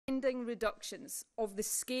spending reductions of the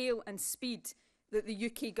scale and speed that the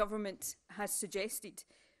UK government has suggested.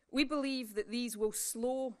 We believe that these will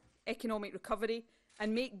slow economic recovery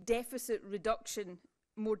and make deficit reduction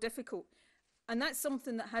more difficult. And that's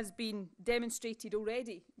something that has been demonstrated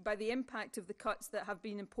already by the impact of the cuts that have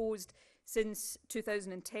been imposed since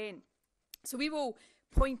 2010. So we will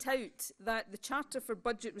point out that the Charter for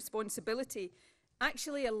Budget Responsibility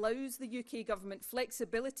actually allows the UK government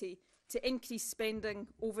flexibility to increase spending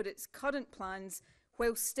over its current plans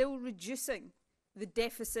while still reducing the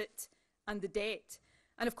deficit and the debt.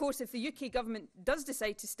 And of course, if the UK government does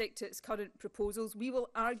decide to stick to its current proposals, we will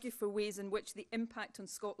argue for ways in which the impact on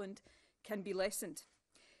Scotland can be lessened.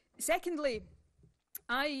 Secondly,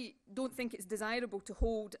 I don't think it's desirable to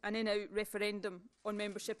hold an in-out referendum on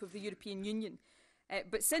membership of the European Union.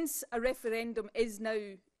 But since a referendum is now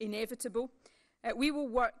inevitable, we will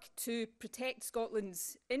work to protect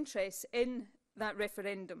Scotland's interests in that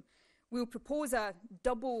referendum. We will propose a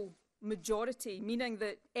double majority, meaning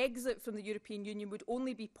that exit from the European Union would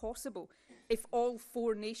only be possible if all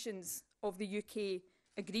 4 nations of the UK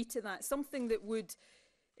agree to that, something that would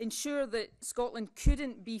ensure that Scotland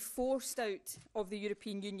couldn't be forced out of the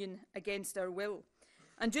European Union against our will.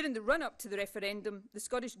 And during the run-up to the referendum, the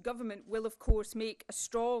Scottish Government will, of course, make a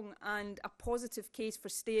strong and a positive case for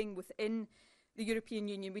staying within the European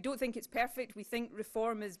Union. We don't think it's perfect. We think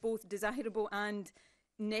reform is both desirable and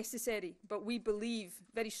necessary. But we believe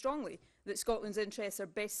very strongly that Scotland's interests are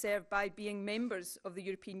best served by being members of the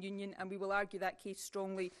European Union, and we will argue that case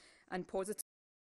strongly and positively.